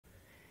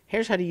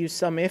Here's how to use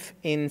SUMIF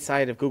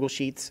inside of Google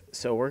Sheets.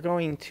 So we're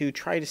going to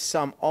try to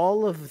sum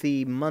all of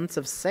the months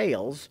of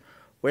sales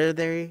where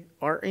they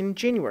are in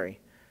January.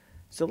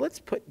 So let's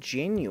put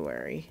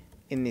January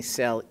in the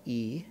cell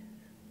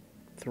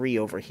E3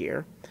 over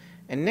here.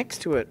 And next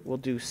to it, we'll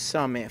do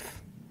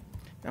SUMIF.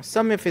 Now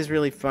SUMIF is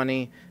really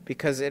funny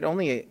because it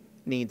only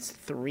needs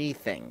 3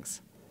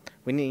 things.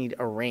 We need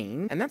a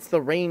range, and that's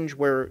the range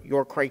where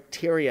your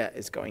criteria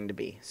is going to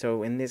be.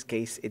 So in this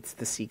case, it's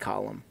the C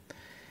column.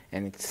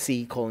 And it's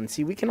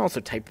C:C. We can also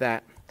type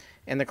that.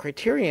 And the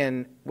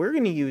criterion, we're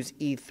going to use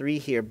E3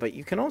 here, but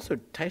you can also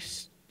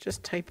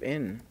just type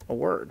in a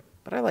word.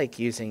 But I like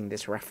using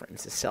this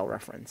reference, this cell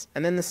reference.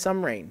 And then the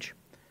sum range.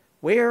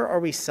 Where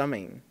are we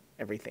summing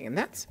everything? And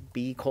that's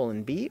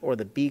B:B or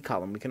the B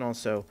column. We can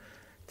also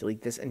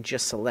delete this and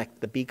just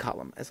select the B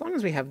column. As long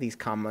as we have these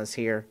commas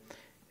here,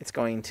 it's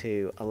going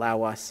to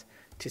allow us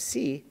to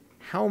see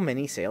how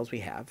many sales we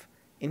have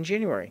in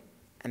January.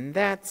 And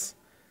that's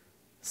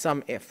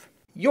SUMIF.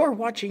 You're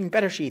watching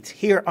Better Sheets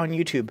here on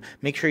YouTube.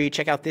 Make sure you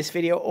check out this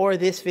video or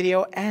this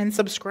video and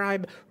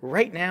subscribe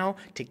right now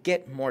to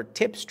get more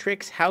tips,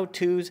 tricks,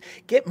 how-tos,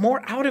 get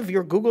more out of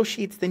your Google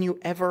Sheets than you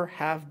ever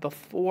have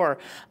before.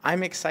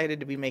 I'm excited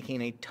to be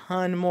making a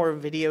ton more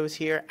videos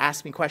here.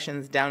 Ask me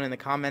questions down in the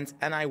comments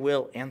and I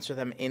will answer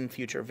them in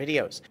future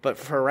videos. But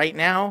for right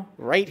now,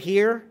 right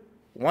here,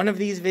 one of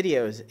these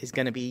videos is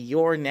going to be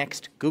your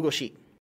next Google Sheet.